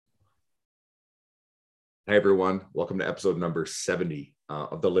Hey everyone, welcome to episode number 70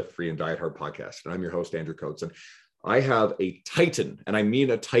 of the Lift Free and Diet Hard podcast. And I'm your host, Andrew Coates. And I have a titan, and I mean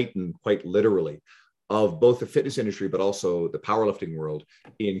a titan quite literally, of both the fitness industry, but also the powerlifting world,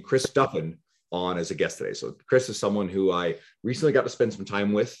 in Chris Duffin on as a guest today. So Chris is someone who I recently got to spend some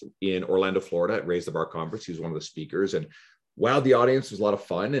time with in Orlando, Florida at Raise the Bar conference. He was one of the speakers and wowed the audience. It was a lot of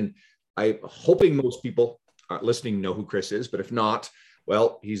fun. And I'm hoping most people listening know who Chris is, but if not,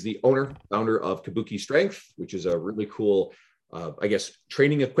 well, he's the founder of Kabuki Strength, which is a really cool,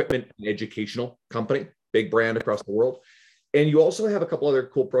 training equipment and educational company, big brand across the world. And you also have a couple other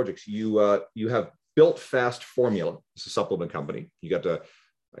cool projects. You have Built Fast Formula. It's a supplement company. I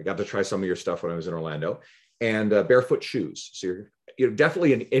got to try some of your stuff when I was in Orlando, and Barefoot Shoes. So you're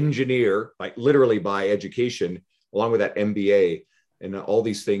definitely an engineer, like literally by education, along with that MBA and all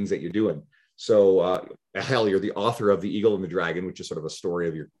these things that you're doing. So hell, you're the author of The Eagle and the Dragon, which is sort of a story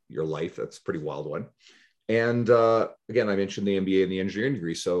of your life. That's a pretty wild one. And again, I mentioned the MBA and the engineering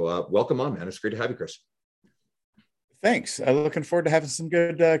degree. So welcome on, man. It's great to have you, Chris. Thanks. I'm looking forward to having some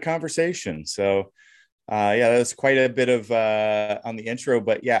good conversation. So that's quite a bit of on the intro,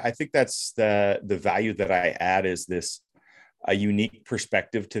 but yeah, I think that's the value that I add is a unique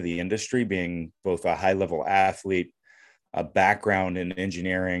perspective to the industry, being both a high level athlete, a background in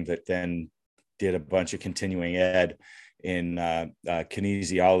engineering that then did a bunch of continuing ed in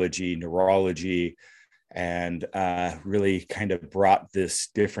kinesiology, neurology, and really kind of brought this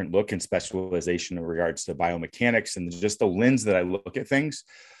different look and specialization in regards to biomechanics. And just the lens that I look at things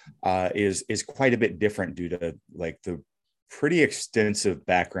is quite a bit different due to like the pretty extensive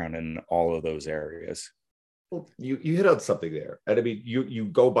background in all of those areas. Well, you hit on something there. And I mean, you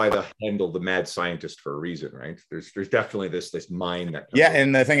go by the handle, the mad scientist, for a reason, right? There's definitely this mind that yeah.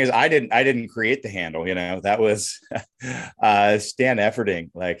 And the thing is, I didn't create the handle, that was Stan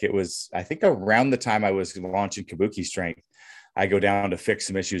Efferding. Like it was, I think around the time I was launching Kabuki Strength, I go down to fix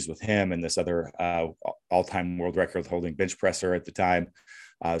some issues with him and this other all-time world record holding bench presser at the time.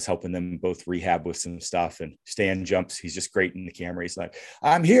 I was helping them both rehab with some stuff, and Stan jumps. He's just great in the camera. He's like,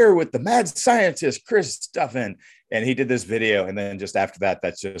 I'm here with the mad scientist, Chris Duffin. And he did this video. And then just after that,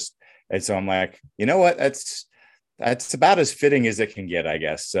 and so I'm like, you know what? That's about as fitting as it can get, I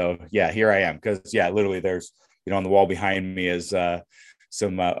guess. So yeah, here I am. Cause yeah, literally there's, on the wall behind me is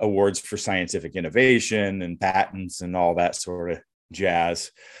some awards for scientific innovation and patents and all that sort of jazz.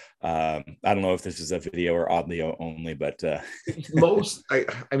 I don't know if this is a video or audio only, but I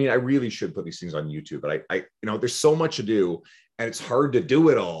mean, I really should put these things on YouTube, but I there's so much to do and it's hard to do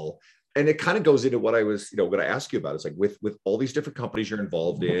it all. And it kind of goes into what I was, going to ask you about. It's like with all these different companies you're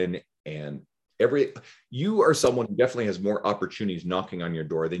involved in, and you are someone who definitely has more opportunities knocking on your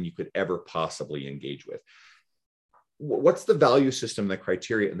door than you could ever possibly engage with. What's the value system, the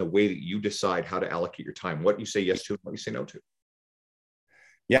criteria, and the way that you decide how to allocate your time? What you say yes to and what you say no to?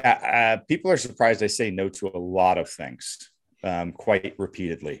 Yeah, people are surprised I say no to a lot of things quite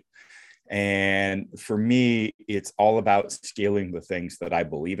repeatedly. And for me, it's all about scaling the things that I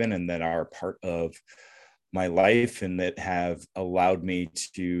believe in and that are part of my life and that have allowed me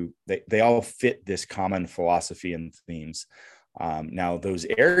to, they all fit this common philosophy and themes. Now, those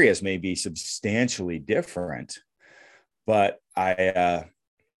areas may be substantially different, but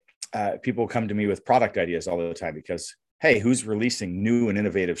people come to me with product ideas all the time because, hey, who's releasing new and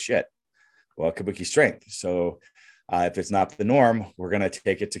innovative shit? Well, Kabuki Strength. So if it's not the norm, we're going to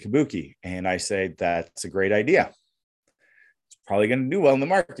take it to Kabuki. And I say, that's a great idea. It's probably going to do well in the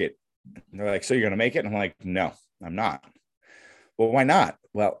market. And they're like, so you're going to make it? And I'm like, no, I'm not. Well, why not?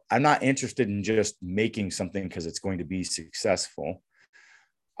 Well, I'm not interested in just making something because it's going to be successful.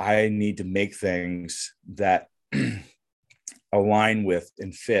 I need to make things that align with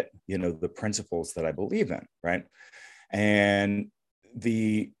and fit, the principles that I believe in, right? And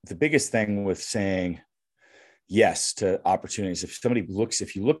the biggest thing with saying yes to opportunities,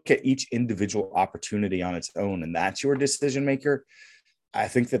 if you look at each individual opportunity on its own and that's your decision maker, I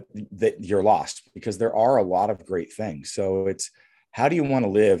think that you're lost because there are a lot of great things. So it's, how do you want to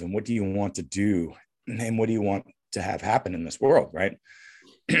live and what do you want to do and what do you want to have happen in this world, right?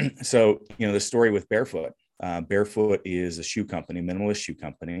 So, the story with Barefoot. Barefoot is a shoe company, minimalist shoe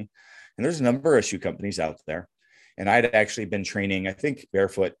company. And there's a number of shoe companies out there. And I'd actually been training, I think,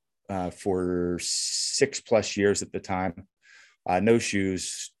 Barefoot for 6+ years at the time. No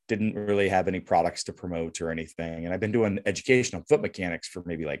shoes, didn't really have any products to promote or anything. And I've been doing educational foot mechanics for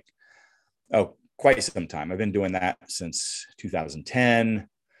maybe quite some time. I've been doing that since 2010.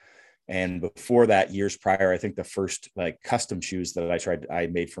 And before that, years prior, I think the first custom shoes that I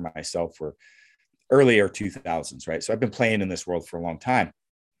made for myself were earlier 2000s, right? So I've been playing in this world for a long time.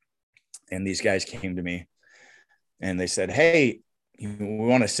 And these guys came to me and they said, "Hey, we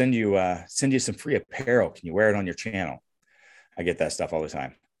want to send you some free apparel. Can you wear it on your channel?" I get that stuff all the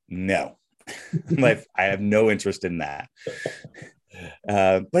time. No, like I have no interest in that.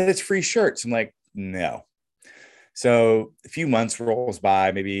 But it's free shirts. I'm like, no. So a few months rolls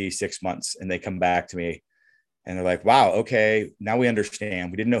by, maybe 6 months, and they come back to me and they're like, "Wow, okay, now we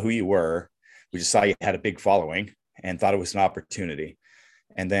understand. We didn't know who you were. We just saw you had a big following and thought it was an opportunity.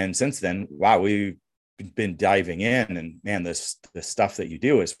 And then since then, wow, we've been diving in, and man, the stuff that you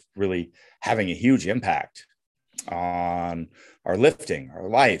do is really having a huge impact on our lifting, our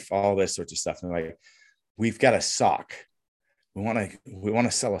life, all this sorts of stuff." And like, "We've got a sock. We want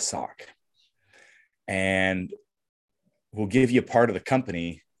to sell a sock, and we'll give you part of the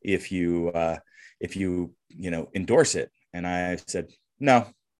company if you endorse it." And I said, "No."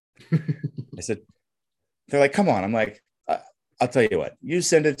 I said, "They're like, come on." I'm like, "I'll tell you what, you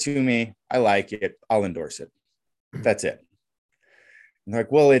send it to me. I like it. I'll endorse it. That's it." And they're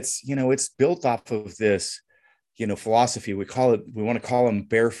like, "Well, it's built off of this, philosophy. We want to call them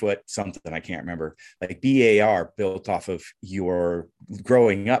barefoot something. I can't remember, like BAR, built off of your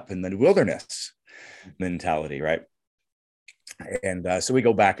growing up in the wilderness mentality." Right. And so we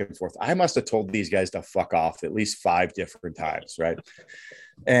go back and forth. I must have told these guys to fuck off at least 5 different times. Right.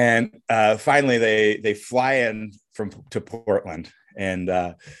 And finally they fly in to Portland, and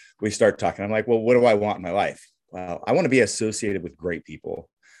we start talking. I'm like, "Well, what do I want in my life?" "Well, I want to be associated with great people.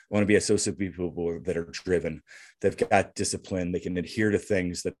 I want to be associated with people that are driven. They've got discipline. They can adhere to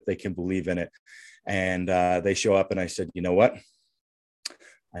things, that they can believe in it." And they show up, and I said, "You know what?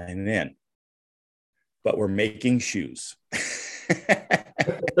 I'm in, but we're making shoes."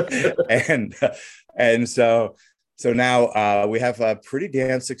 and so now we have a pretty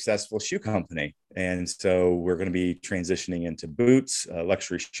damn successful shoe company. And so we're going to be transitioning into boots,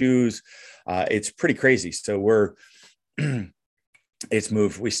 luxury shoes. It's pretty crazy. So it's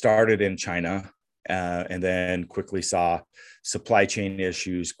moved. We started in China, and then quickly saw supply chain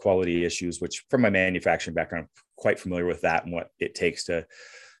issues, quality issues, which from my manufacturing background, I'm quite familiar with that and what it takes to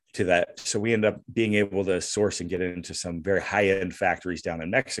that. So we end up being able to source and get into some very high-end factories down in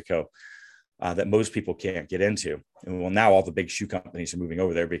Mexico that most people can't get into. And well, now all the big shoe companies are moving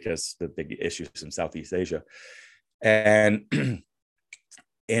over there because the big issues in Southeast Asia, and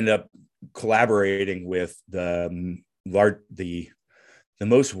end up collaborating with the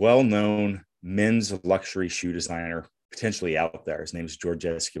most well-known men's luxury shoe designer potentially out there. His name is George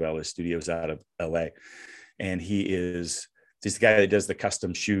Esquivel. His studio's out of LA. And he is this guy that does the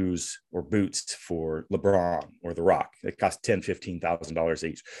custom shoes or boots for LeBron or The Rock. It costs $10,000-$15,000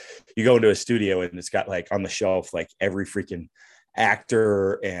 each. You go into a studio and it's got like on the shelf, like every freaking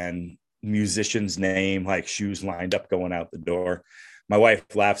actor and musician's name, like shoes lined up going out the door. My wife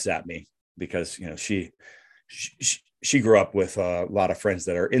laughs at me because, she grew up with a lot of friends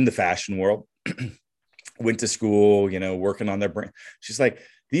that are in the fashion world, went to school, working on their brand. She's like,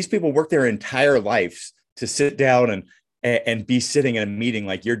 "These people work their entire lives to sit down and be sitting in a meeting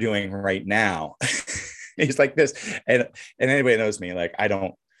like you're doing right now." He's like this. And anybody knows me, like,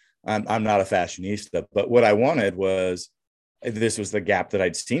 I'm not a fashionista, but what I wanted was, this was the gap that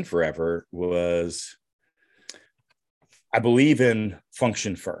I'd seen forever, was I believe in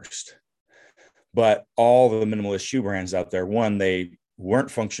function first. But all the minimalist shoe brands out there, one, they weren't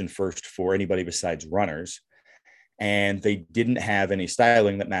function first for anybody besides runners. And they didn't have any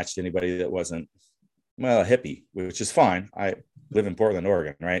styling that matched anybody that wasn't, well, a hippie, which is fine. I live in Portland,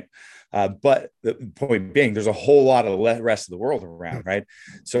 Oregon, right? But the point being, there's a whole lot of the rest of the world around, right?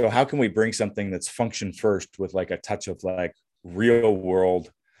 So how can we bring something that's function first with like a touch of like real world,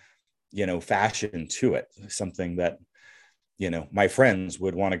 fashion to it? Something that, my friends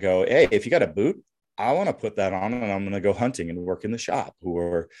would want to go, "Hey, if you got a boot, I want to put that on and I'm going to go hunting and work in the shop,"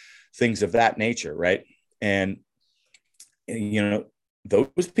 or things of that nature, right? And,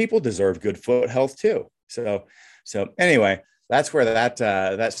 those people deserve good foot health too. So anyway, that's where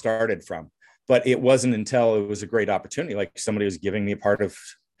that started from. But it wasn't until it was a great opportunity, like somebody was giving me a part of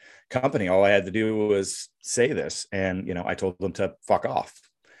company. All I had to do was say this, and I told them to fuck off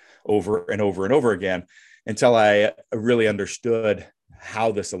over and over and over again, until I really understood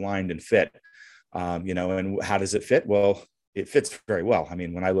how this aligned and fit. And how does it fit? Well, it fits very well. I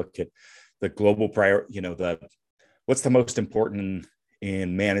mean, when I look at the global what's the most important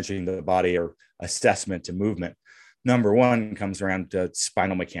in managing the body or assessment to movement, number one comes around to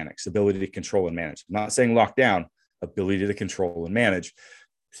spinal mechanics, ability to control and manage. I'm not saying lock down, ability to control and manage.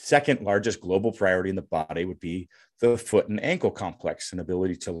 Second largest global priority in the body would be the foot and ankle complex, and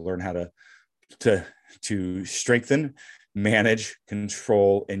ability to learn how to strengthen, manage,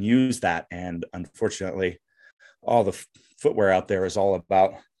 control, and use that. And unfortunately, all the footwear out there is all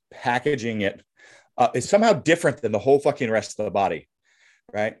about packaging it. It's somehow different than the whole fucking rest of the body,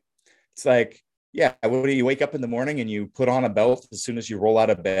 right? It's like, yeah, what do you wake up in the morning and you put on a belt as soon as you roll out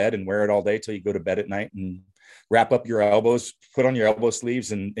of bed and wear it all day till you go to bed at night, and wrap up your elbows, put on your elbow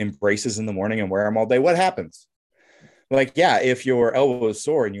sleeves and braces in the morning and wear them all day? What happens? Like, yeah, if your elbow is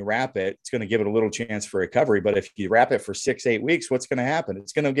sore and you wrap it, it's going to give it a little chance for recovery. But if you wrap it for 6-8 weeks, what's going to happen?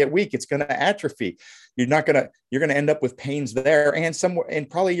 It's going to get weak. It's going to atrophy. You're going to end up with pains there and somewhere, and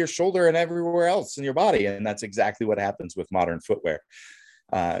probably your shoulder and everywhere else in your body. And that's exactly what happens with modern footwear.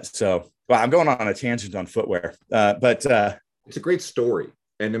 So I'm going on a tangent on footwear, but it's a great story.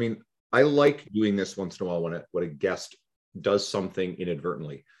 And I mean, I like doing this once in a while when a guest does something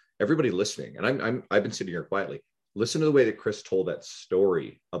inadvertently. Everybody listening, and I've been sitting here quietly. Listen to the way that Chris told that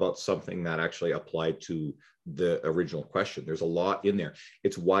story about something that actually applied to the original question. There's a lot in there.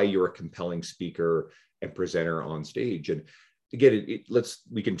 It's why you're a compelling speaker and presenter on stage. And again,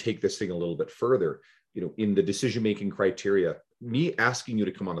 we can take this thing a little bit further. In the decision-making criteria, me asking you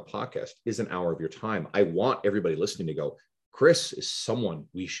to come on the podcast is an hour of your time. I want everybody listening to go, Chris is someone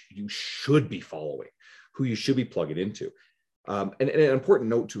you should be following, who you should be plugging into. And an important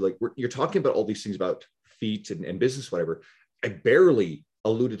note too, like you're talking about all these things about feet and business, whatever. I barely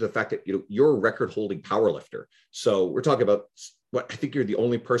alluded to the fact that you're a record-holding powerlifter. So we're talking about I think you're the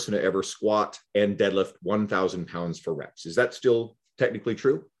only person to ever squat and deadlift 1,000 pounds for reps. Is that still technically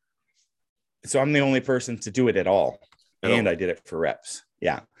true? So I'm the only person to do it at all. And I did it for reps.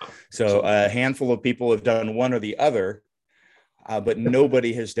 Yeah. So a handful of people have done one or the other, but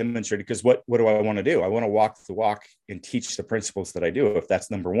nobody has demonstrated, because what do I want to do? I want to walk the walk and teach the principles that I do. If that's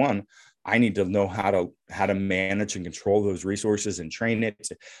number one, I need to know how to manage and control those resources and train it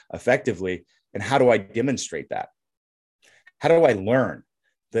effectively. And how do I demonstrate that? How do I learn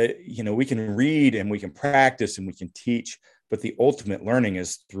that? We can read and we can practice and we can teach, but the ultimate learning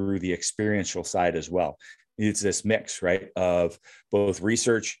is through the experiential side as well. It's this mix, right, of both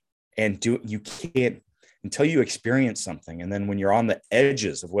research and you can't until you experience something. And then when you're on the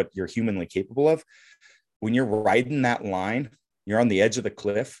edges of what you're humanly capable of, when you're riding that line, you're on the edge of the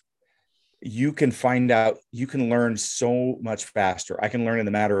cliff, you can learn so much faster. I can learn in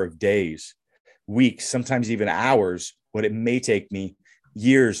a matter of days, weeks, sometimes even hours, what it may take me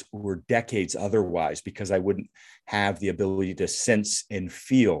years or decades otherwise, because I wouldn't have the ability to sense and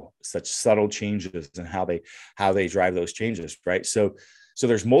feel such subtle changes and how they drive those changes, right? So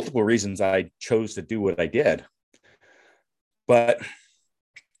there's multiple reasons I chose to do what I did, but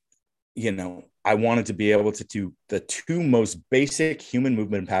I wanted to be able to do the two most basic human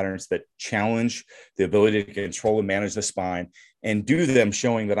movement patterns that challenge the ability to control and manage the spine, and do them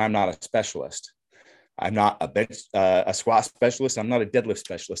showing that I'm not a specialist. I'm not a squat specialist. I'm not a deadlift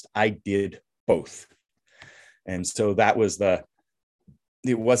specialist. I did both. And so that was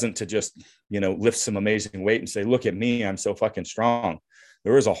it wasn't to just, lift some amazing weight and say, look at me, I'm so fucking strong.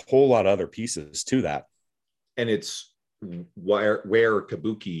 There was a whole lot of other pieces to that. And it's where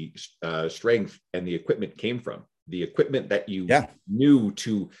Kabuki strength and the equipment came from. The equipment that you knew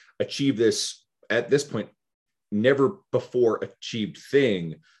to achieve this, at this point, never before achieved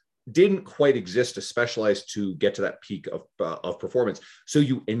thing, didn't quite exist to specialize to get to that peak of performance. So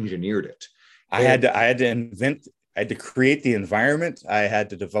you engineered it. I had to create the environment. I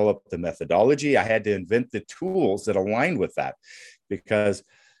had to develop the methodology. I had to invent the tools that aligned with that, because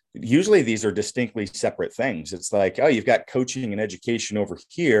usually these are distinctly separate things. It's like, oh, you've got coaching and education over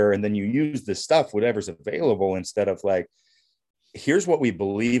here, and then you use this stuff, whatever's available, instead of like, here's what we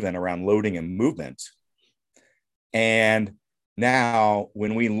believe in around loading and movement. And now,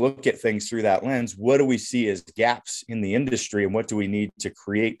 when we look at things through that lens, what do we see as gaps in the industry, and what do we need to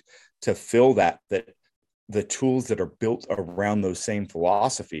create to fill that the tools that are built around those same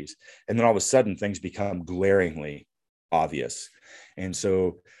philosophies? And then all of a sudden things become glaringly obvious. And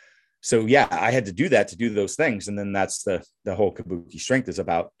so yeah, I had to do that to do those things. And then that's the whole Kabuki strength is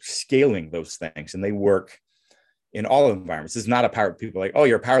about scaling those things, and they work in all environments. It's not people like, oh,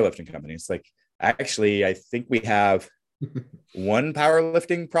 you're a powerlifting company. It's like, actually, I think we have one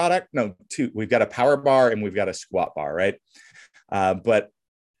powerlifting product. No, two. We've got a power bar and we've got a squat bar, right? But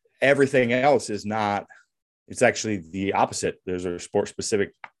everything else is not. It's actually the opposite. Those are sport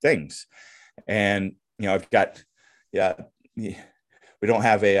specific things. And, I've got, we don't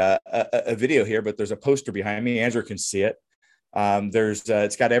have a video here, but there's a poster behind me. Andrew can see it.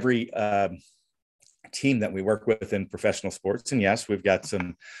 It's got every team that we work with in professional sports. And yes, we've got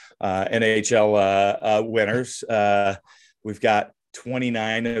some NHL winners. We've got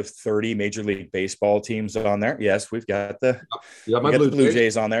 29 of 30 Major League Baseball teams on there. Yes, we've got the Blue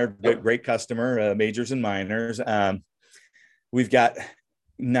Jays on there. Yep. Great customer, majors and minors. We've got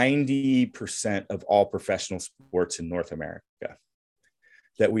 90% of all professional sports in North America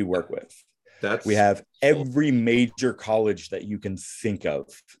that we work with. We have every major college that you can think of,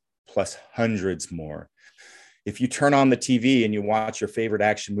 plus hundreds more. If you turn on the TV and you watch your favorite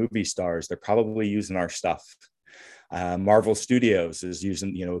action movie stars, they're probably using our stuff. Marvel Studios is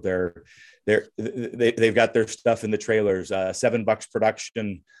using, they've got their stuff in the trailers. $7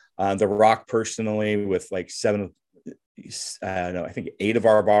 production, The Rock personally with like I think 8 of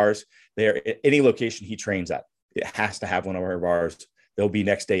our bars. They're at any location he trains at, it has to have one of our bars. They'll be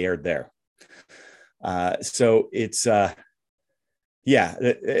next day aired there. So it's we're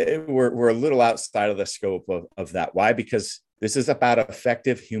a little outside of the scope of that. Why? Because this is about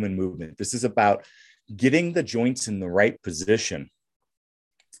effective human movement. This is about getting the joints in the right position.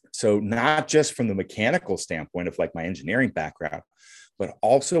 So not just from the mechanical standpoint of like my engineering background, but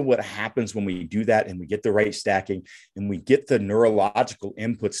also what happens when we do that and we get the right stacking and we get the neurological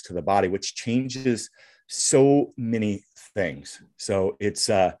inputs to the body, which changes so many things. So it's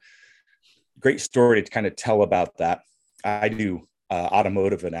a great story to kind of tell about that. I do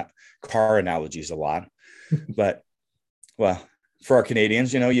automotive and car analogies a lot, but well, for our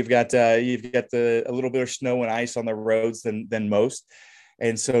Canadians, you've got a little bit of snow and ice on the roads than most.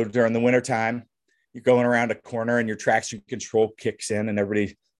 And so during the wintertime, you're going around a corner and your traction control kicks in, and a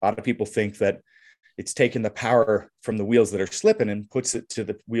lot of people think that it's taking the power from the wheels that are slipping and puts it to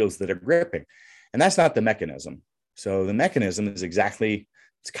the wheels that are gripping. And that's not the mechanism. So the mechanism is it's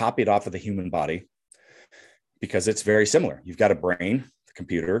copied off of the human body because it's very similar. You've got a brain, the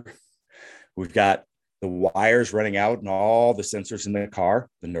computer. We've got the wires running out and all the sensors in the car,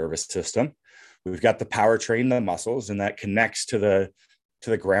 the nervous system. We've got the powertrain, the muscles, and that connects to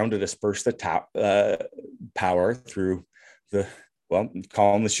the ground to disperse the power through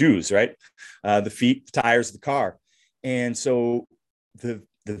call them the shoes, right? The feet, the tires of the car. And so the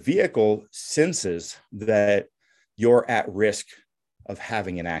vehicle senses that you're at risk of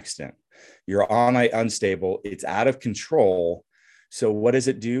having an accident. You're unstable. It's out of control. So what does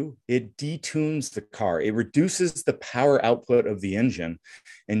it do? It detunes the car. It reduces the power output of the engine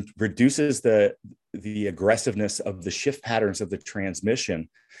and reduces the aggressiveness of the shift patterns of the transmission.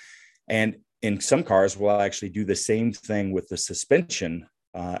 And in some cars, we'll actually do the same thing with the suspension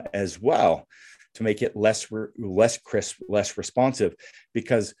as well to make it less crisp, less responsive,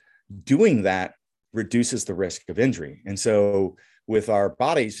 because doing that reduces the risk of injury. And so with our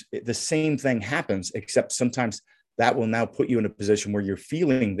bodies, the same thing happens, except sometimes that will now put you in a position where you're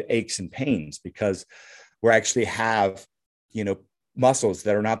feeling the aches and pains because we actually have, muscles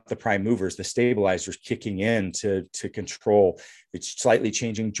that are not the prime movers, the stabilizers kicking in to control. It's slightly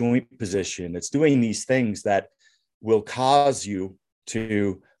changing joint position. It's doing these things that will cause you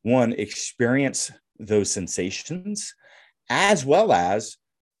to, one, experience those sensations, as well as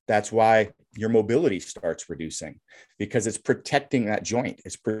that's why your mobility starts reducing, because it's protecting that joint.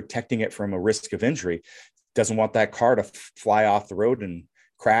 It's protecting it from a risk of injury. Doesn't want that car to fly off the road and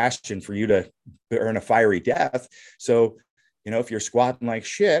crash and for you to earn a fiery death. So, if you're squatting like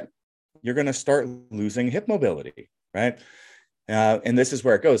shit, you're going to start losing hip mobility, right? And this is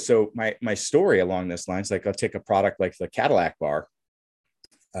where it goes. So my story along this lines, like I'll take a product like the Cadillac bar.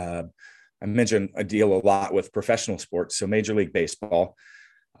 I mentioned I deal a lot with professional sports. So Major League Baseball,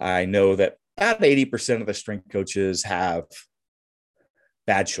 I know that about 80% of the strength coaches have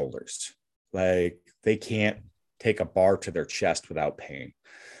bad shoulders. Like they can't take a bar to their chest without pain.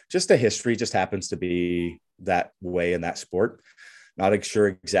 Just the history just happens to be that way in that sport. Not sure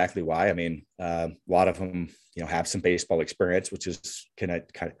exactly why. I mean, a lot of them, have some baseball experience, which is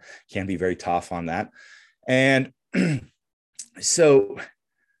can be very tough on that. And so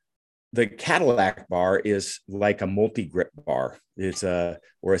the Cadillac bar is like a multi-grip bar. It's or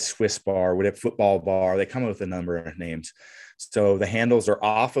a Swiss bar, whatever, football bar. They come up with a number of names. So the handles are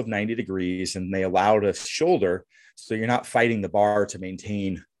off of 90 degrees and they allow the shoulder. So you're not fighting the bar to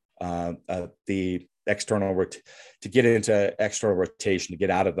maintain the external to get into external rotation, to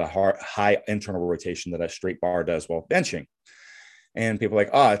get out of the high internal rotation that a straight bar does while benching. And people are like,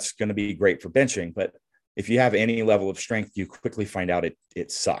 oh, it's going to be great for benching. But if you have any level of strength, you quickly find out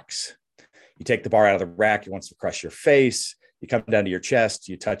it sucks. You take the bar out of the rack, it wants to crush your face. You come down to your chest,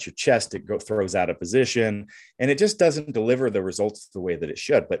 you touch your chest, it throws out of position, and it just doesn't deliver the results the way that it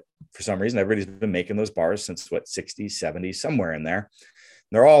should. But for some reason, everybody's been making those bars since 60s, 70s, somewhere in there.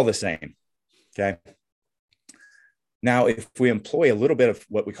 They're all the same. Okay. Now, if we employ a little bit of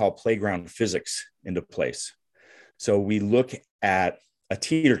what we call playground physics into place. So we look at a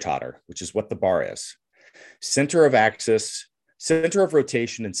teeter-totter, which is what the bar is. Center of axis, center of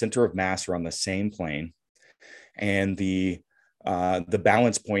rotation, and center of mass are on the same plane. And the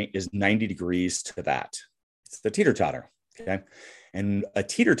balance point is 90 degrees to that. It's the teeter-totter, okay? And a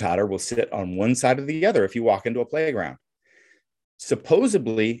teeter-totter will sit on one side or the other if you walk into a playground.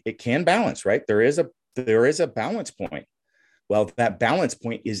 Supposedly, it can balance, right? There is a balance point. Well, that balance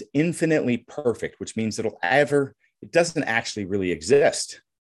point is infinitely perfect, which means it doesn't actually really exist.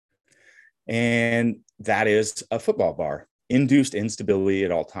 And that is a football bar, induced instability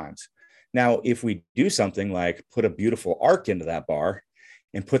at all times. Now, if we do something like put a beautiful arc into that bar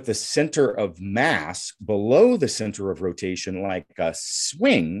and put the center of mass below the center of rotation, like a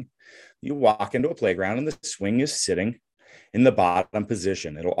swing, you walk into a playground and the swing is sitting in the bottom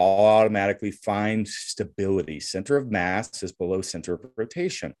position. It'll automatically find stability. Center of mass is below center of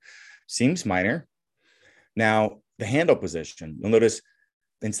rotation. Seems minor. Now, the handle position, you'll notice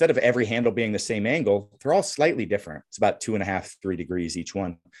instead of every handle being the same angle, they're all slightly different. It's about 2.5, 3 degrees each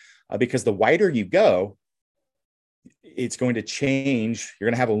one. Because the wider you go, it's going to change. You're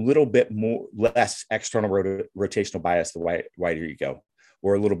going to have a little bit less external rotational bias the wider you go,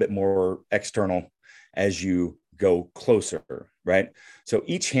 or a little bit more external as you go closer, right? So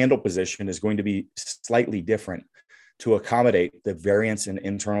each handle position is going to be slightly different to accommodate the variance in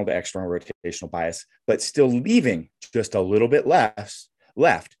internal to external rotational bias, but still leaving just a little bit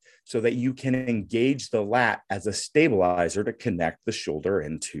left so that you can engage the lat as a stabilizer to connect the shoulder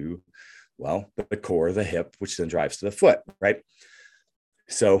into, well, the core, the hip, which then drives to the foot, right?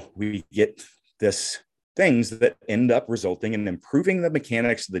 So we get this things that end up resulting in improving the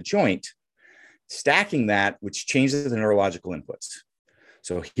mechanics of the joint, stacking that, which changes the neurological inputs.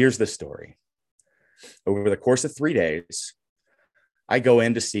 So here's the story. Over the course of 3 days, I go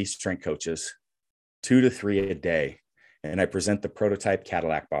in to see strength coaches 2 to 3 a day, and I present the prototype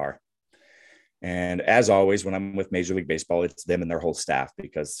Cadillac bar. And as always, when I'm with Major League Baseball, it's them and their whole staff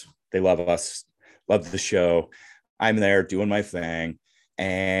because they love us, love the show. I'm there doing my thing.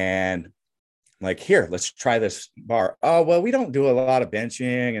 And I'm like, here, let's try this bar. Oh, well, we don't do a lot of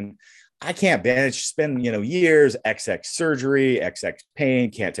benching and I can't bench, spend, years, XX surgery, XX pain,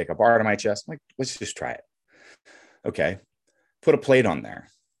 can't take a bar to my chest. I'm like, let's just try it. Okay. Put a plate on there.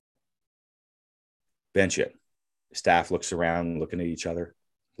 Bench it. Staff looks around, looking at each other,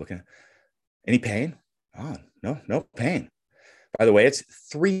 any pain? Oh, no pain. By the way, it's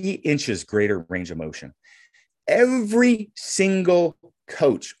 3 inches greater range of motion. Every single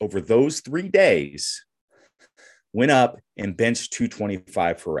coach over those 3 days went up and benched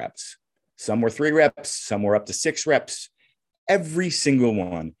 225 for reps. Some were 3 reps, some were up to 6 reps. Every single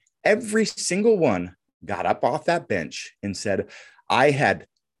one got up off that bench and said, I had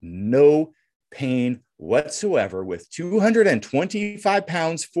no pain whatsoever with 225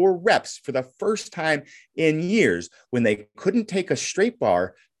 pounds for reps for the first time in years when they couldn't take a straight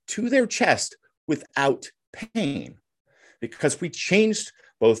bar to their chest without pain, because we changed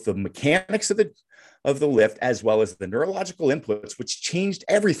both the mechanics of the lift as well as the neurological inputs, which changed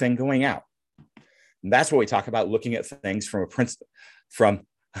everything going out. And that's what we talk about, looking at things from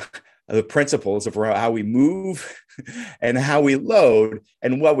the principles of how we move and how we load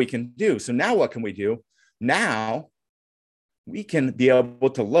and what we can do. So now what can we do? Now we can be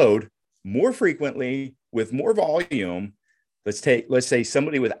able to load more frequently with more volume. Let's say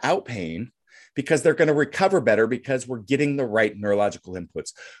somebody without pain, because they're going to recover better because we're getting the right neurological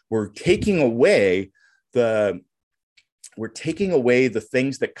inputs. We're taking away the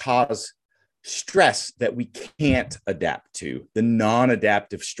things that cause stress that we can't adapt to, the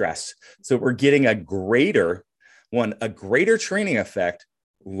non-adaptive stress. So we're getting a greater training effect,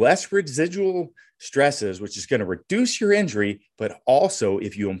 less residual stresses, which is going to reduce your injury. But also,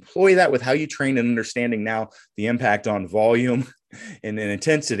 if you employ that with how you train and understanding now the impact on volume and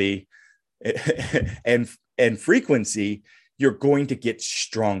intensity and frequency, you're going to get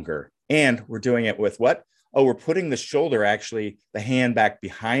stronger. And we're doing it with what? Oh, we're putting the shoulder, actually the hand back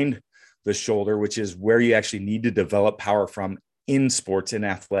behind the shoulder, which is where you actually need to develop power from in sports and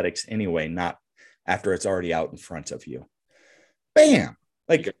athletics anyway, not after it's already out in front of you. Bam.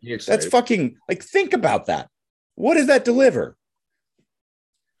 Like, that's fucking, like, think about that. What does that deliver?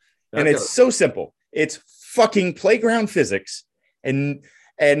 And it's so simple. It's fucking playground physics, and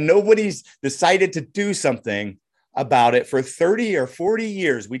nobody's decided to do something about it for 30 or 40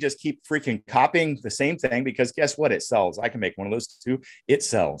 years. We just keep freaking copying the same thing because guess what? It sells. I can make one of those too. It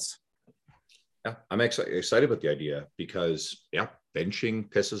sells. Yeah, I'm excited about the idea because, benching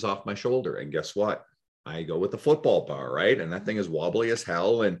pisses off my shoulder. And guess what? I go with the football bar, right? And that thing is wobbly as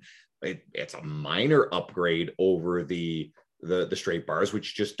hell. And it's a minor upgrade over the straight bars,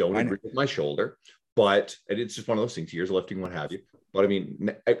 which just don't agree with my shoulder. But it's just one of those things, years of lifting, what have you. But I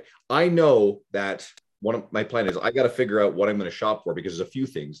mean, I know that one of my plan is I got to figure out what I'm going to shop for, because there's a few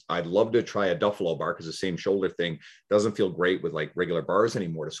things. I'd love to try a Duffalo bar, because the same shoulder thing doesn't feel great with like regular bars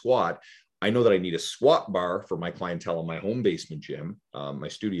anymore to squat. I know that I need a squat bar for my clientele in my home basement gym, my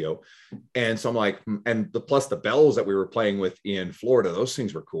studio. And so I'm like, and plus the bells that we were playing with in Florida, those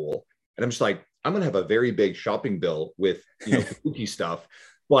things were cool. And I'm just like, I'm going to have a very big shopping bill with, Kabuki stuff.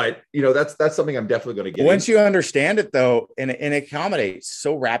 But, that's something I'm definitely going to get once you understand it, though, and it accommodates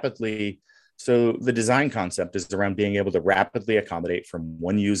so rapidly. So the design concept is around being able to rapidly accommodate from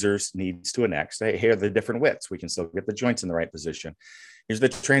one user's needs to a next. Hey, here are the different widths. We can still get the joints in the right position. Here's the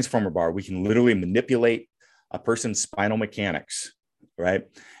transformer bar. We can literally manipulate a person's spinal mechanics, right?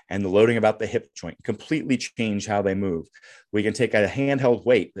 And the loading about the hip joint, completely change how they move. We can take a handheld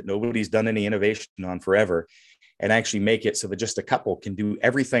weight that nobody's done any innovation on forever and actually make it so that just a couple can do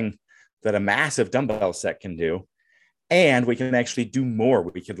everything that a massive dumbbell set can do. And we can actually do more.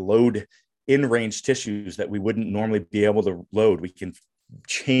 We can load in-range tissues that we wouldn't normally be able to load. We can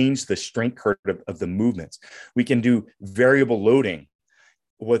change the strength curve of the movements. We can do variable loading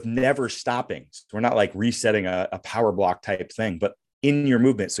with never stopping. So we're not like resetting a power block type thing, but in your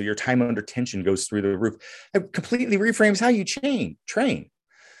movement. So your time under tension goes through the roof. It completely reframes how you train.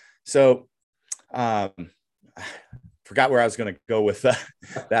 So, forgot where I was going to go with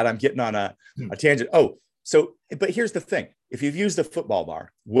that. I'm getting on a tangent. Oh, so, but here's the thing. If you've used a football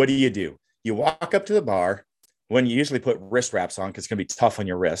bar, what do? You walk up to the bar when you usually put wrist wraps on, because it's going to be tough on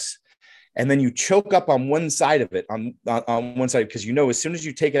your wrists. And then you choke up on one side of it, on one side, because as soon as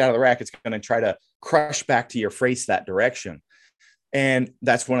you take it out of the rack, it's going to try to crush back to your face that direction. And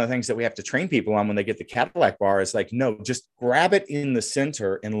that's one of the things that we have to train people on when they get the Cadillac bar is like, no, just grab it in the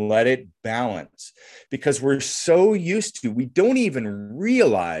center and let it balance, because we're so used to, we don't even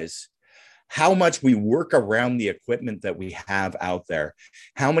realize how much we work around the equipment that we have out there,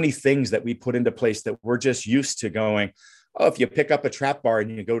 how many things that we put into place that we're just used to going, oh, if you pick up a trap bar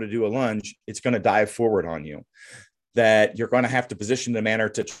and you go to do a lunge, it's going to dive forward on you. That you're going to have to position the manner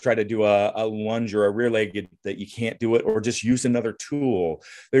to try to do a lunge or a rear leg that you can't do it, or just use another tool.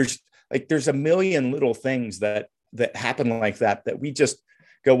 There's a million little things that happen like that we just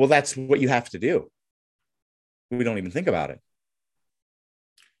go, well, that's what you have to do. We don't even think about it.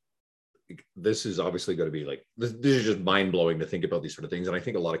 This is obviously going to be like, this is just mind blowing to think about these sort of things. And I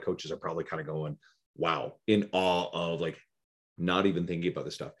think a lot of coaches are probably kind of going, wow, in awe of like not even thinking about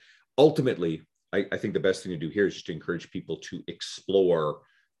this stuff. Ultimately, I think the best thing to do here is just to encourage people to explore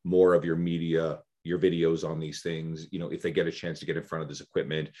more of your media, your videos on these things. If they get a chance to get in front of this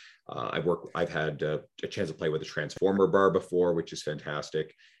equipment, I've had a chance to play with a transformer bar before, which is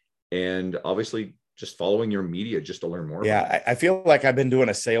fantastic. And obviously just following your media just to learn more. Yeah. I feel like I've been doing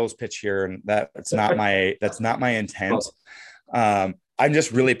a sales pitch here, and that's not my intent. I'm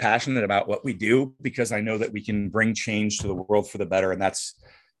just really passionate about what we do, because I know that we can bring change to the world for the better. And that's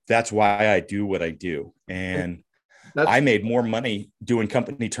why I do what I do. And I made more money doing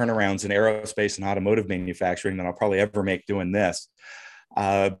company turnarounds in aerospace and automotive manufacturing than I'll probably ever make doing this.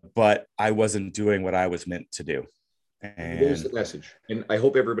 But I wasn't doing what I was meant to do. And there's the message. And I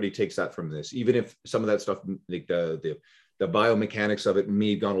hope everybody takes that from this, even if some of that stuff, like the biomechanics of it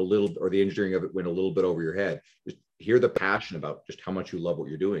may have gone a little, or the engineering of it went a little bit over your head. Just hear the passion about just how much you love what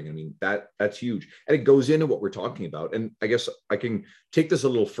you're doing. I mean, that's huge. And it goes into what we're talking about. And I guess I can take this a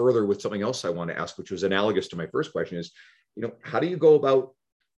little further with something else I want to ask, which was analogous to my first question is, how do you go about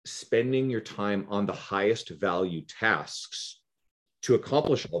spending your time on the highest value tasks to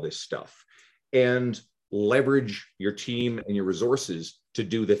accomplish all this stuff and leverage your team and your resources to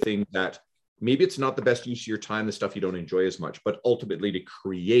do the thing that maybe it's not the best use of your time, the stuff you don't enjoy as much, but ultimately to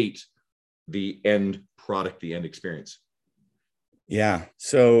create the end product, the end experience? Yeah.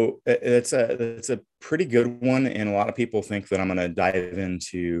 So it's a pretty good one. And a lot of people think that I'm going to dive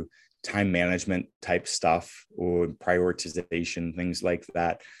into time management type stuff or prioritization, things like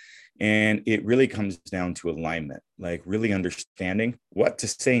that. And it really comes down to alignment, like really understanding what to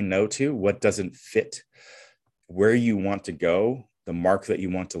say no to, what doesn't fit where you want to go, the mark that you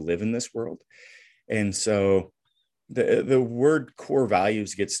want to live in this world. And so the word core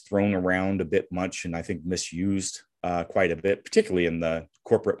values gets thrown around a bit much, and I think misused quite a bit, particularly in the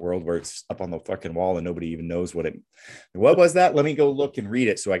corporate world where it's up on the fucking wall and nobody even knows what was that? Let me go look and read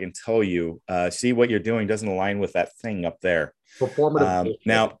it so I can tell you, see what you're doing doesn't align with that thing up there. Performative.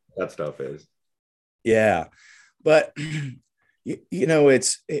 Now that stuff is. Yeah. But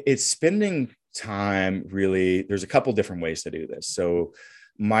it's spending time really. There's a couple different ways to do this. So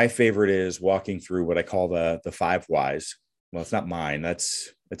my favorite is walking through what I call the five whys. Well, it's not mine. It's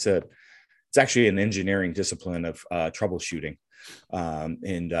actually an engineering discipline of troubleshooting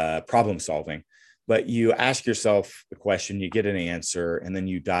and problem solving. But you ask yourself a question, you get an answer, and then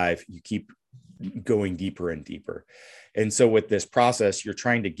you keep going deeper and deeper. And so with this process, you're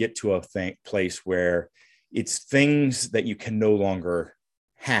trying to get to a place where it's things that you can no longer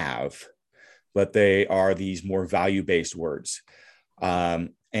have, but they are these more value-based words.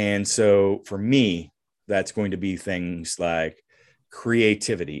 And so for me, that's going to be things like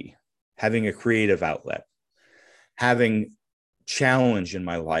creativity, having a creative outlet, having challenge in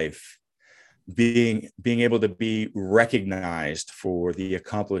my life, being able to be recognized for the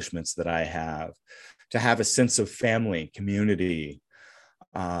accomplishments that I have, to have a sense of family, community.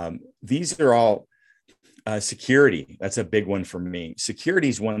 These are all security. That's a big one for me. Security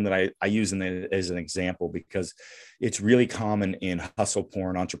is one that I use as an example because it's really common in hustle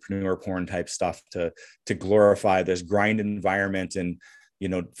porn, entrepreneur porn type stuff to glorify this grind environment and,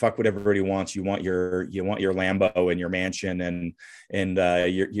 fuck what everybody wants. You want your Lambo and your mansion and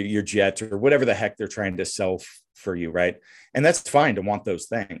your jet or whatever the heck they're trying to sell for you, right? And that's fine to want those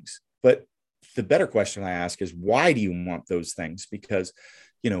things. But the better question I ask is, why do you want those things? Because,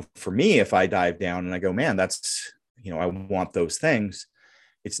 for me, if I dive down and I go, man, that's, I want those things.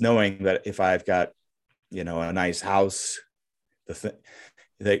 It's knowing that if I've got, a nice house,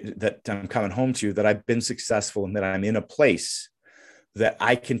 that I'm coming home to, that I've been successful and that I'm in a place that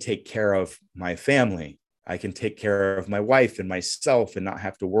I can take care of my family. I can take care of my wife and myself and not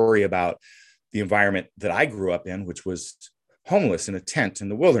have to worry about the environment that I grew up in, which was homeless in a tent in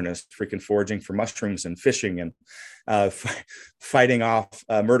the wilderness, freaking foraging for mushrooms and fishing and fighting off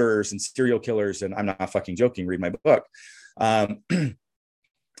murderers and serial killers. And I'm not fucking joking, read my book. And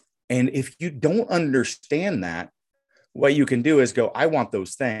if you don't understand that, what you can do is go, I want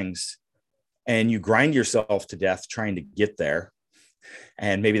those things. And you grind yourself to death trying to get there.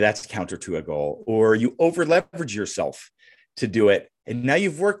 And maybe that's counter to a goal, or you over leverage yourself to do it. And now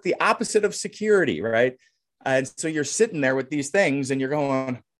you've worked the opposite of security, right? And so you're sitting there with these things and you're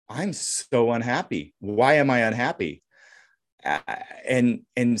going, I'm so unhappy. Why am I unhappy? And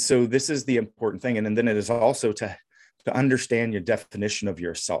so this is the important thing. And then it is also to understand your definition of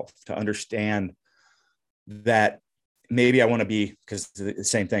yourself, to understand that maybe I want to be, because the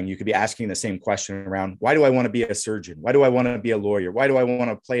same thing, you could be asking the same question around, why do I want to be a surgeon? Why do I want to be a lawyer? Why do I want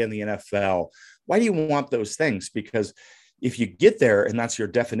to play in the NFL? Why do you want those things? Because if you get there and that's your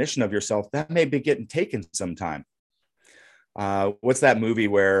definition of yourself, that may be getting taken sometime. What's that movie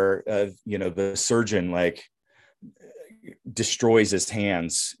where, the surgeon destroys his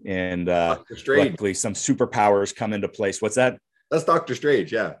hands and luckily some superpowers come into place. What's that? That's Dr.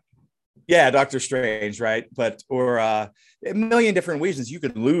 Strange. Yeah. Yeah, Doctor Strange, right? Or a million different reasons you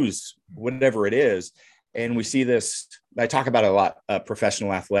could lose whatever it is. And we see this, I talk about it a lot,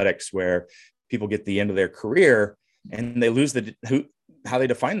 professional athletics, where people get the end of their career and they lose how they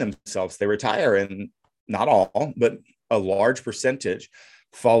define themselves. They retire, and not all, but a large percentage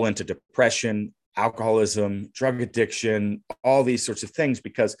fall into depression, alcoholism, drug addiction, all these sorts of things,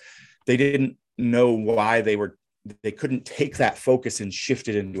 because they didn't know why they couldn't take that focus and shift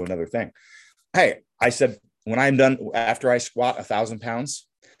it into another thing. Hey, I said, when I'm done, after I squat 1,000 pounds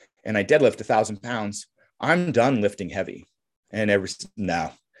and I deadlift 1,000 pounds, I'm done lifting heavy. And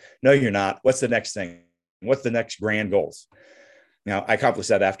no, you're not. What's the next thing? What's the next grand goals? Now, I accomplished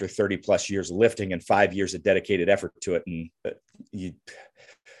that after 30 plus years of lifting and 5 years of dedicated effort to it. And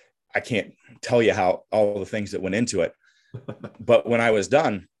I can't tell you how all the things that went into it. But when I was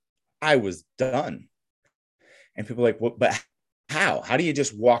done, I was done. And people are like, well, but how? How do you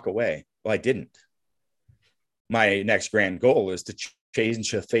just walk away? Well, I didn't. My next grand goal is to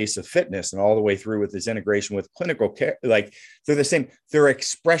change the face of fitness, and all the way through with this integration with clinical care. Like, they're the same. They're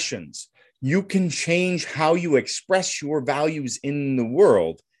expressions. You can change how you express your values in the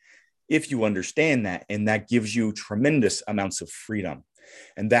world if you understand that. And that gives you tremendous amounts of freedom.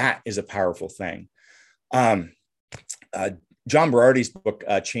 And that is a powerful thing. John Berardi's book,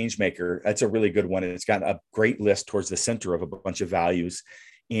 Changemaker, that's a really good one. And it's got a great list towards the center of a bunch of values.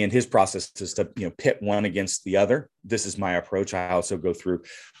 And his process is to pit one against the other. This is my approach. I also go through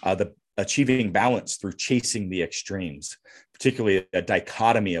the achieving balance through chasing the extremes, particularly a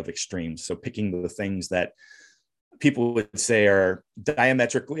dichotomy of extremes. So picking the things that people would say are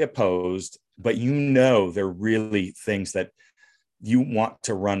diametrically opposed, but they're really things that you want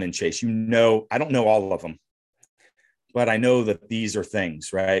to run and chase. I don't know all of them, but I know that these are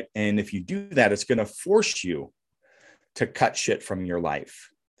things, right? And if you do that, it's going to force you to cut shit from your life,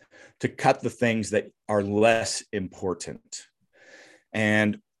 to cut the things that are less important.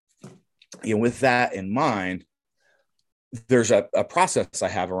 And, with that in mind, there's a process I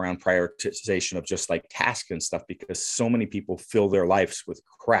have around prioritization of just like tasks and stuff, because so many people fill their lives with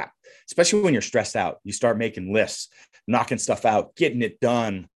crap, especially when you're stressed out. You start making lists, knocking stuff out, getting it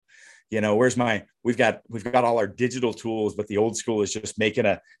done. We've got all our digital tools, but the old school is just making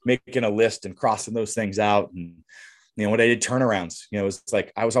a list and crossing those things out. And, when I did turnarounds, it's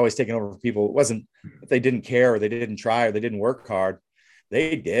like, I was always taking over for people. It wasn't that they didn't care or they didn't try or they didn't work hard.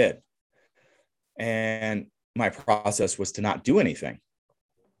 They did. And my process was to not do anything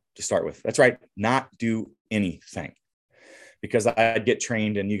to start with. That's right. Not do anything, because I'd get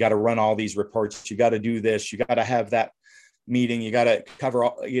trained and you got to run all these reports. You got to do this. You got to have that meeting. You got to cover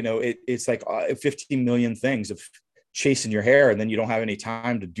all, it's like 15 million things of chasing your hair. And then you don't have any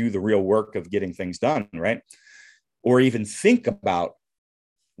time to do the real work of getting things done. Right. Or even think about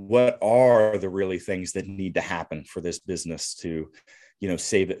what are the really things that need to happen for this business to,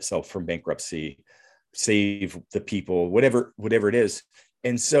 save itself from bankruptcy, save the people, whatever it is.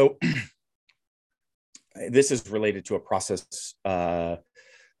 And so this is related to a process, another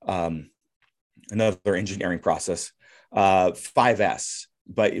engineering process, 5S,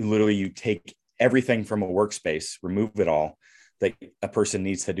 but literally you take everything from a workspace, remove it all that a person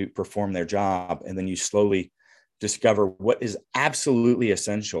needs to perform their job. And then you slowly discover what is absolutely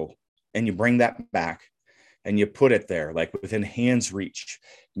essential. And you bring that back and you put it there, like within hand's reach,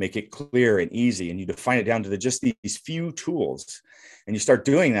 make it clear and easy. And you define it down to just these few tools, and you start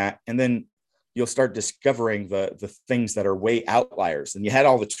doing that. And then you'll start discovering the things that are way outliers. And you had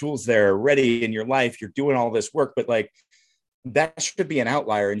all the tools there ready in your life. You're doing all this work, but like that should be an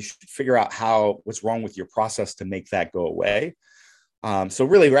outlier, and you should figure out what's wrong with your process to make that go away. So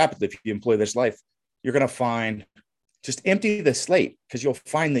really rapidly, if you employ this life, you're going to find, just empty the slate, because you'll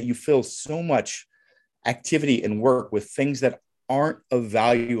find that you fill so much activity and work with things that aren't of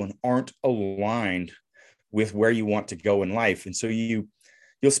value and aren't aligned with where you want to go in life. And so you'll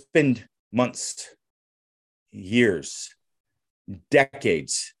spend months, years,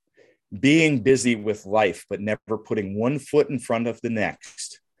 decades being busy with life, but never putting one foot in front of the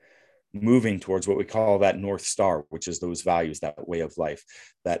next, moving towards what we call that North Star, which is those values, that way of life,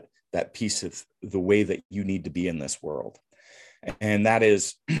 that piece of the way that you need to be in this world. And that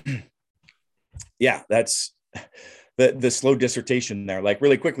is, that's the slow dissertation there. Like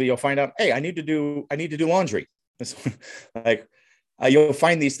really quickly, you'll find out, hey, I need to do laundry. Like you'll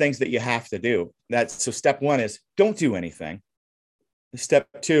find these things that you have to do. So step one is don't do anything. Step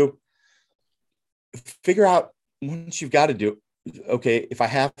two, figure out, once you've got to do, okay, if I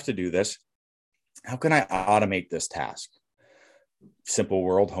have to do this, how can I automate this task? Simple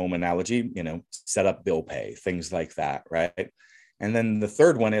world home analogy, set up bill pay, things like that, right? And then the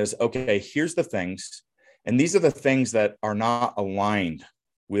third one is, okay, here's the things, and these are the things that are not aligned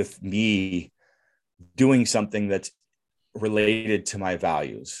with me doing something that's related to my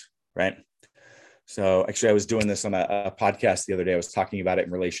values, right? So actually, I was doing this on a podcast the other day. I was talking about it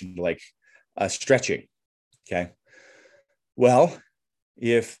in relation to like stretching. Okay. Well,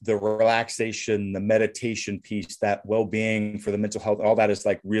 if the relaxation, the meditation piece, that well-being for the mental health, all that is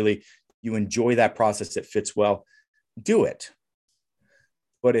like really, you enjoy that process, it fits well, do it.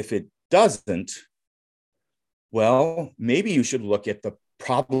 But if it doesn't, well, maybe you should look at the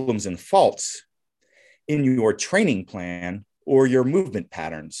problems and faults in your training plan or your movement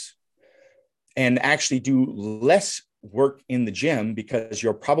patterns, and actually do less work in the gym, because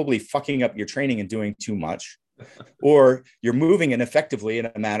you're probably fucking up your training and doing too much, or you're moving ineffectively in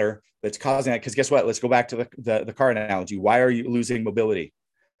a manner that's causing that. Because guess what? Let's go back to the car analogy. Why are you losing mobility?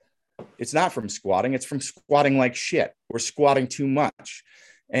 It's not from squatting. It's from squatting like shit or squatting too much.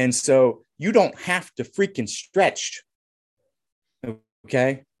 And so you don't have to freaking stretch.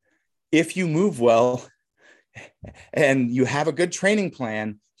 Okay. If you move well and you have a good training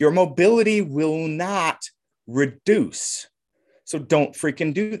plan, your mobility will not reduce. So don't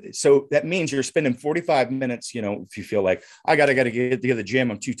freaking do this. So that means you're spending 45 minutes, if you feel like I got to get to the gym,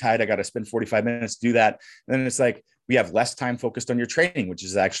 I'm too tired, I got to spend 45 minutes to do that. And then it's like, we have less time focused on your training, which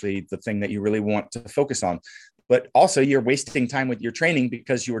is actually the thing that you really want to focus on. But also you're wasting time with your training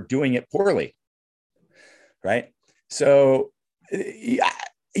because you are doing it poorly. Right. So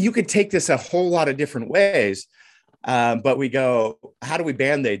you could take this a whole lot of different ways. But we go, how do we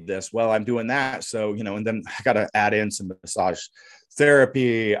band-aid this? Well, I'm doing that. So, and then I got to add in some massage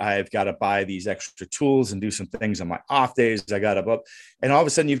therapy. I've got to buy these extra tools and do some things on my off days. I got to, and all of a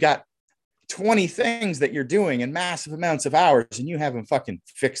sudden you've got 20 things that you're doing in massive amounts of hours, and you haven't fucking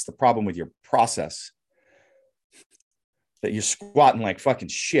fixed the problem with your process, that you're squatting like fucking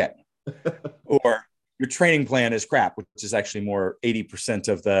shit, or your training plan is crap, which is actually more 80%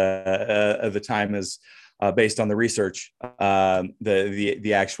 of the time is based on the research,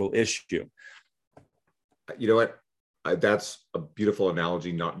 the actual issue. You know what? That's a beautiful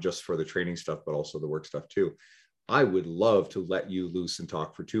analogy, not just for the training stuff, but also the work stuff too. I would love to let you loose and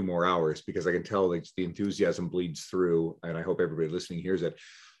talk for 2 more hours, because I can tell the enthusiasm bleeds through, and I hope everybody listening hears it.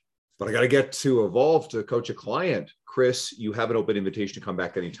 But I got to get to Evolve to coach a client. Chris, you have an open invitation to come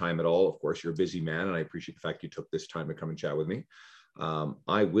back anytime at all. Of course, you're a busy man, and I appreciate the fact you took this time to come and chat with me.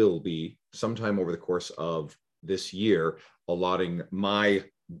 I will be sometime over the course of this year allotting my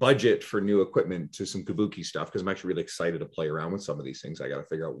budget for new equipment to some Kabuki stuff, because I'm actually really excited to play around with some of these things. I got to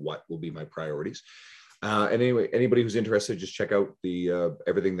figure out what will be my priorities. And anyway, anybody who's interested, just check out the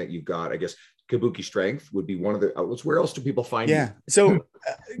everything that you've got. I guess Kabuki Strength would be one of the outlets. Where else do people find you? So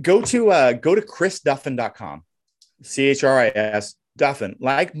go to chrisduffin.com, CHRIS Duffin,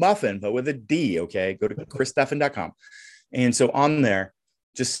 like muffin, but with a D. Okay. Go to chrisduffin.com. And so on there,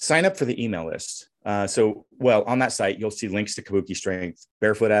 just sign up for the email list. On that site, you'll see links to Kabuki Strength,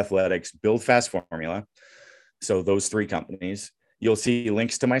 Barefoot Athletics, Build Fast Formula. So those 3 companies. You'll see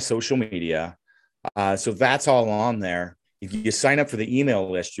links to my social media. So that's all on there. If you sign up for the email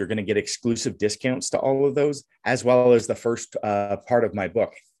list, you're going to get exclusive discounts to all of those, as well as the first part of my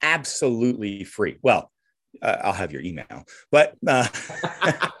book, absolutely free. Well, I'll have your email, but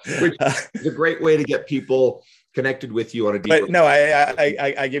which is a great way to get people connected with you on a deeper. But no,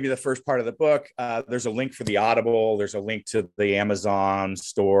 I give you the first part of the book. There's a link for the Audible. There's a link to the Amazon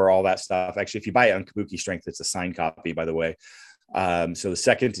store, all that stuff. Actually, if you buy it on Kabuki Strength, it's a signed copy, by the way. So the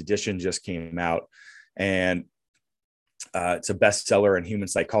 2nd edition just came out, and it's a bestseller in human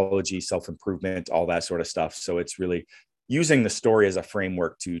psychology, self-improvement, all that sort of stuff. So it's really using the story as a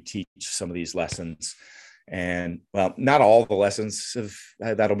framework to teach some of these lessons. And well, not all the lessons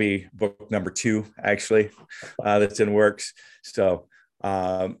that'll be book number 2, actually, that's in works. So,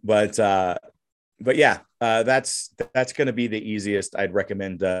 but yeah, that's going to be the easiest. I'd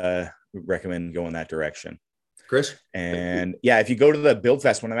recommend going that direction. Chris? And yeah, if you go to the Build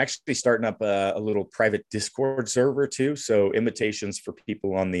Fast one, I'm actually starting up a little private Discord server too. So invitations for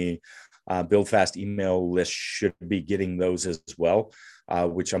people on the Build Fast email list should be getting those as well,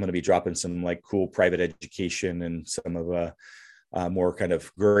 which I'm going to be dropping some like cool private education and some of more kind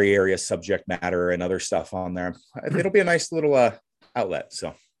of gray area subject matter and other stuff on there. It'll be a nice little outlet.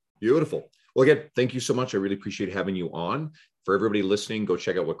 So beautiful. Well, again, thank you so much. I really appreciate having you on. For everybody listening, go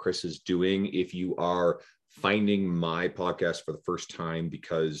check out what Chris is doing. If you are finding my podcast for the first time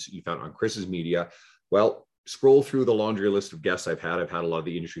because you found it on Chris's media, well, scroll through the laundry list of guests I've had. I've had a lot of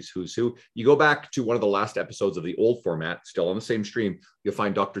the industry's who's who. You go back to one of the last episodes of the old format, still on the same stream, you'll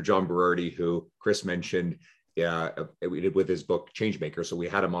find Dr. John Berardi, who Chris mentioned with his book Changemaker. So we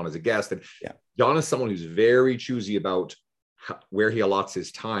had him on as a guest. And John is someone who's very choosy about where he allots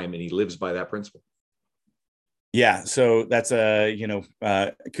his time, and he lives by that principle. Yeah. So that's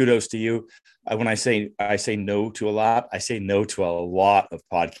kudos to you. When I say no to a lot, I say no to a lot of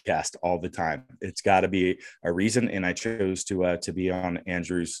podcasts all the time. It's got to be a reason. And I chose to be on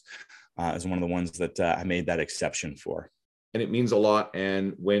Andrew's as one of the ones that I made that exception for. And it means a lot.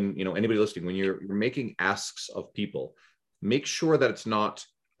 And when, anybody listening, when you're making asks of people, make sure that it's not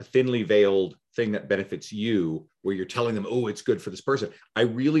a thinly veiled thing that benefits you, where you're telling them, oh, it's good for this person. I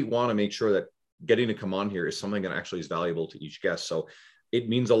really want to make sure that getting to come on here is something that actually is valuable to each guest. So it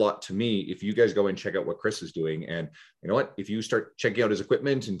means a lot to me if you guys go and check out what Chris is doing. And you know what, if you start checking out his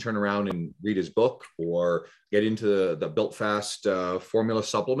equipment and turn around and read his book or get into the Built Fast formula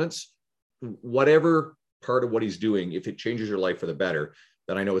supplements, whatever part of what he's doing, if it changes your life for the better,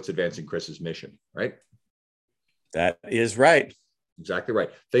 then I know it's advancing Chris's mission, right? That is right. Exactly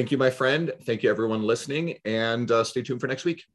right. Thank you, my friend. Thank you, everyone listening, and stay tuned for next week.